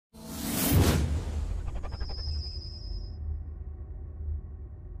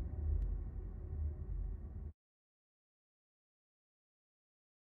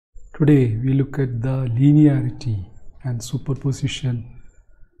Today we look at the linearity and superposition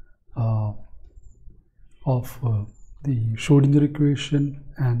of the Schrodinger equation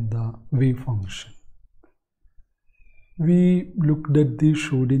and the wave function. We looked at the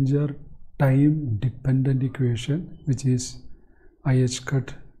Schrodinger time dependent equation, which is IH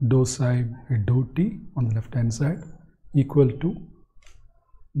cut dou psi by dou t on the left hand side equal to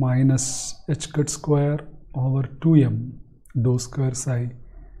minus h cut square over 2m dou square psi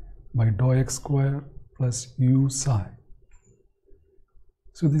by dou x square plus u psi.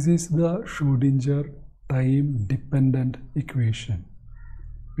 So this is the Schrodinger time dependent equation.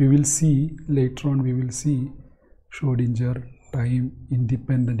 We will see later on, we will see Schrodinger time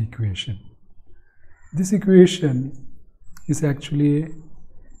independent equation. This equation is actually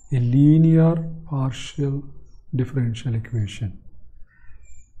a linear partial differential equation.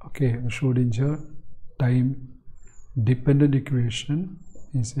 Okay, the Schrodinger time dependent equation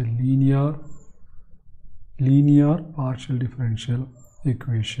is a linear partial differential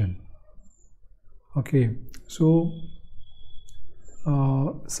equation. Okay, so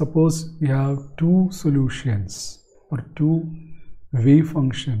suppose we have two solutions or two wave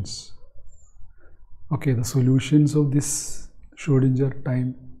functions. Okay, the solutions of this Schrodinger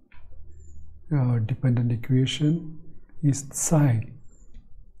time dependent equation is psi,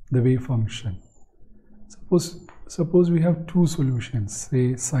 the wave function. Suppose we have two solutions,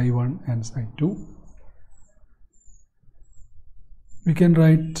 say psi 1 and psi 2. We can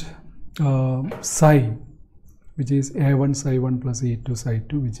write psi, which is a1 psi 1 plus a2 psi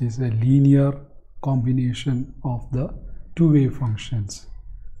 2, which is a linear combination of the two wave functions.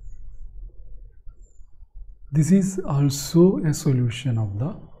 This is also a solution of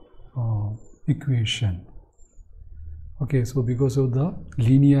the equation. Okay, so because of the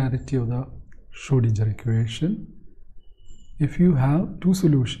linearity of the Schrodinger equation, if you have two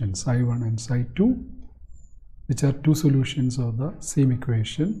solutions, psi 1 and psi 2, which are two solutions of the same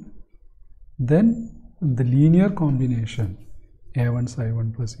equation, then the linear combination a1 psi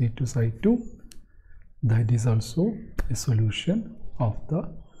 1 plus a2 psi 2, that is also a solution of the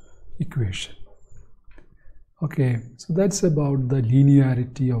equation. Okay, so that's about the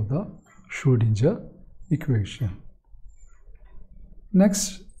linearity of the Schrodinger equation.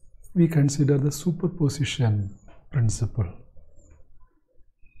 Next, we consider the superposition principle.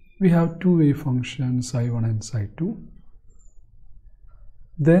 We have two wave functions, psi 1 and psi 2.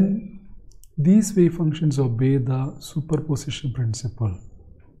 Then these wave functions obey the superposition principle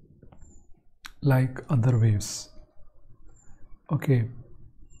like other waves. Okay,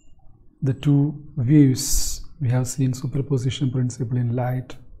 the two waves, we have seen superposition principle in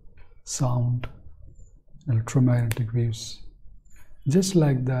light, sound, electromagnetic waves. Just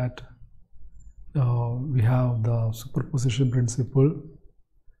like that, we have the superposition principle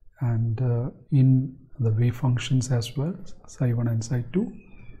and in the wave functions as well, psi 1 and psi 2.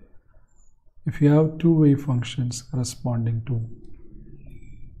 If you have two wave functions corresponding to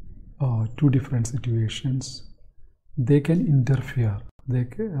two different situations, they can interfere. They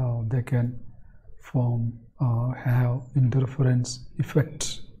can form have interference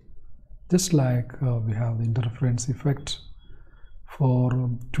effect. Just like we have the interference effect for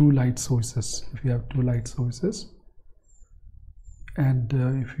two light sources. If you have two light sources and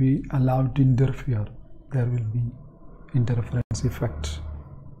if we allow it to interfere, there will be interference effect.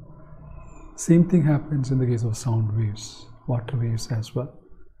 Same thing happens in the case of sound waves, water waves as well.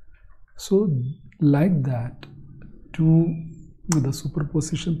 So like that, to the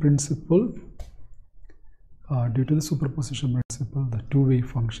superposition principle, due to the superposition principle, the two wave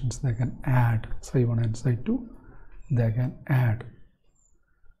functions, they can add, psi 1 and psi 2, they can add.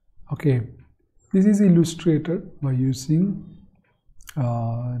 Okay, this is illustrated by using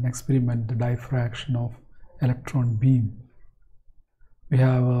an experiment, the diffraction of electron beam. We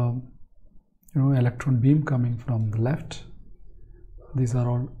have electron beam coming from the left. These are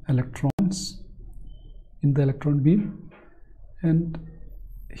all electrons in the electron beam, and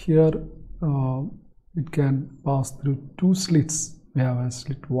here it can pass through two slits. We have a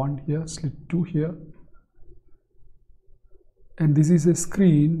slit 1 here, slit 2 here, and this is a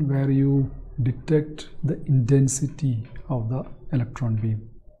screen where you detect the intensity of the electron beam.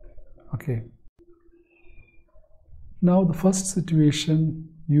 Okay, now the first situation,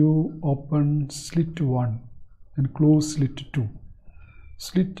 you open slit 1 and close slit 2.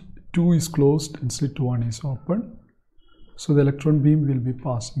 Slit 2 is closed and slit 1 is open, so the electron beam will be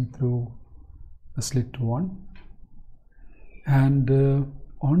passing through the slit 1, and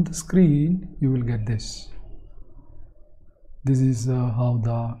on the screen you will get this. This is how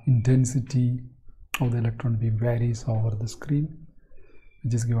the intensity of the electron beam varies over the screen.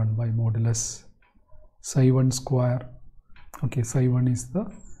 which is given by modulus psi1 square. Okay, psi1 is the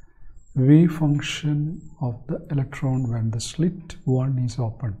wave function of the electron when the slit 1 is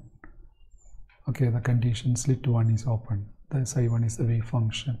open. Okay, the condition slit 1 is open. The psi1 is the wave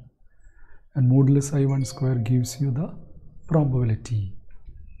function. And modulus psi1 square gives you the probability,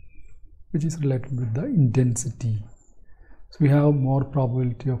 which is related with the intensity. So we have more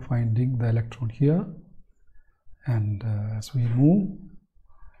probability of finding the electron here, and as we move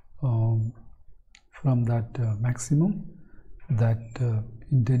from that maximum, that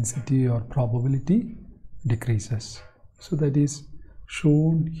intensity or probability decreases. So that is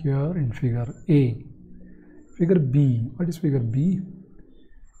shown here in figure A. Figure B, what is figure B?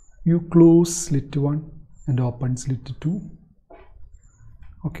 You close slit 1 and open slit 2.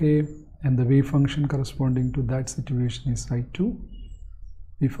 Okay, and the wave function corresponding to that situation is psi2.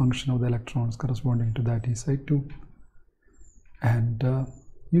 Wave function of the electrons corresponding to that is psi2. And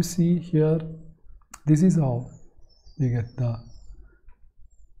you see here, this is how we get the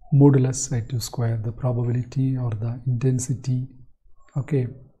modulus psi2 square, the probability or the intensity. Okay,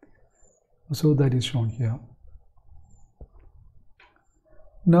 so that is shown here.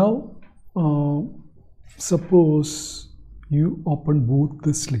 Now suppose you open both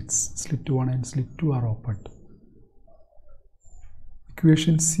the slits, slit 1 and slit 2 are opened.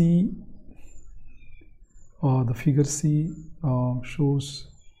 Equation C or the figure C shows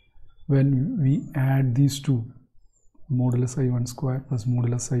when we add these two, modulus I1 square plus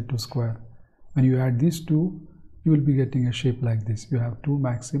modulus I2 square. When you add these two, you will be getting a shape like this. You have two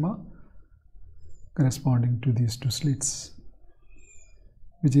maxima corresponding to these two slits,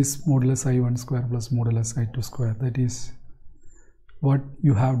 which is modulus I1 square plus modulus I2 square. That is what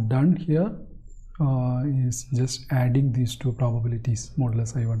you have done here, is just adding these two probabilities,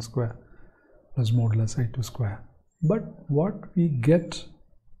 modulus I1 square plus modulus I2 square. But what we get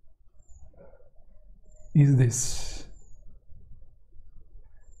is this.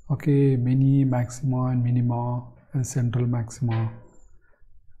 Okay, many maxima and minima, central maxima.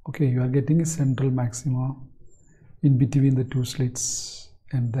 Okay, you are getting a central maxima in between the two slits,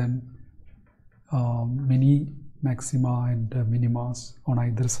 and then many maxima and minimas on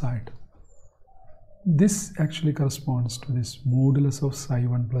either side. This actually corresponds to this modulus of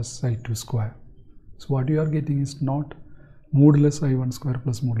psi1 plus psi2 square. So what you are getting is not modulus I1 square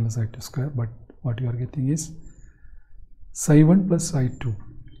plus modulus I2 square, but what you are getting is psi1 plus psi2.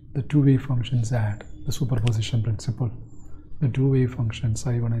 The two wave functions add, the superposition principle. The two wave functions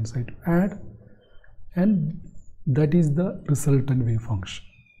psi1 and psi2 add, and that is the resultant wave function.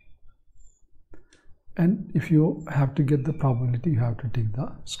 And if you have to get the probability, you have to take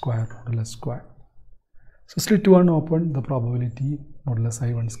the square, modulus square. So slit 1 open, the probability modulus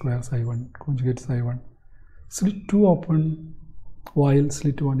I1 square, psi1 conjugate psi1. Slit 2 open, while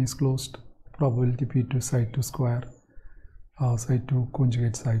slit 1 is closed, probability P2 psi2 square, psi2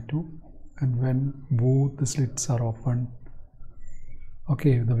 conjugate psi2. And when both the slits are open,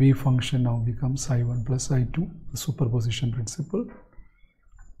 okay, the wave function now becomes psi1 plus psi2, the superposition principle.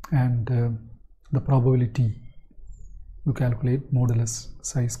 And the probability, you calculate modulus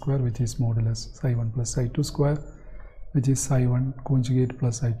psi square, which is modulus psi1 plus psi2 square, which is psi1 conjugate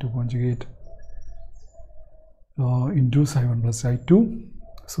plus psi2 conjugate into psi1 plus psi2.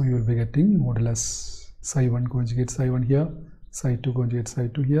 So you will be getting modulus psi1 conjugate psi1 here, psi2 conjugate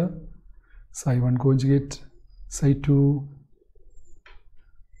psi2 here, psi1 conjugate psi2,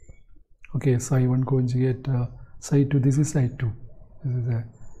 okay, psi1 conjugate psi2, this is psi2, this is a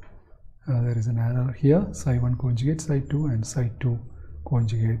there is an error here, psi1 conjugate psi2 and psi2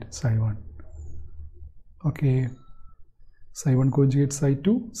 conjugate psi1. Okay, psi1 conjugate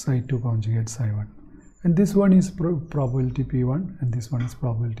psi2, psi2 conjugate psi1. And this one is probability P1 and this one is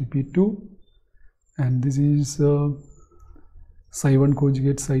probability P2. And this is psi1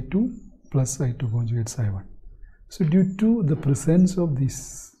 conjugate psi2 plus psi2 conjugate psi1. So due to the presence of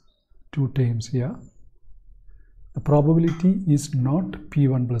these two terms here, the probability is not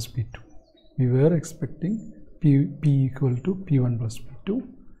P1 plus P2. We were expecting P equal to P1 plus P2.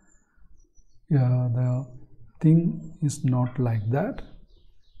 The thing is not like that.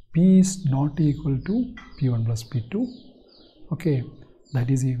 P is not equal to P1 plus P2. Okay, that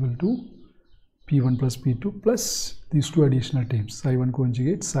is equal to P1 plus P2 plus these two additional terms, psi1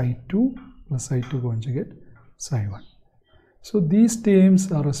 conjugate psi2 plus psi2 conjugate psi1. So these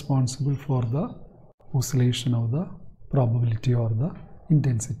terms are responsible for the oscillation of the probability or the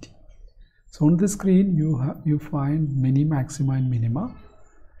intensity. So on the screen you find many maxima and minima,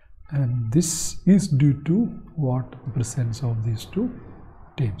 and this is due to what? The presence of these two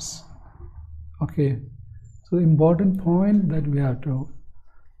terms. Okay, so the important point that we have to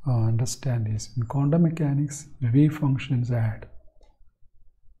understand is in quantum mechanics wave functions add.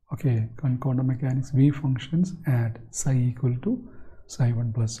 Okay, in quantum mechanics wave functions add psi equal to psi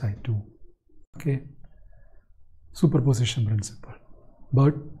 1 plus psi 2. Okay, superposition principle,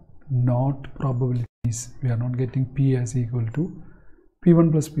 but not probabilities. We are not getting P as equal to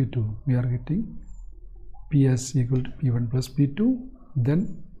P1 plus P2. We are getting P as equal to P1 plus P2,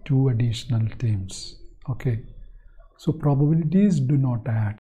 then two additional terms. Okay, so probabilities do not add.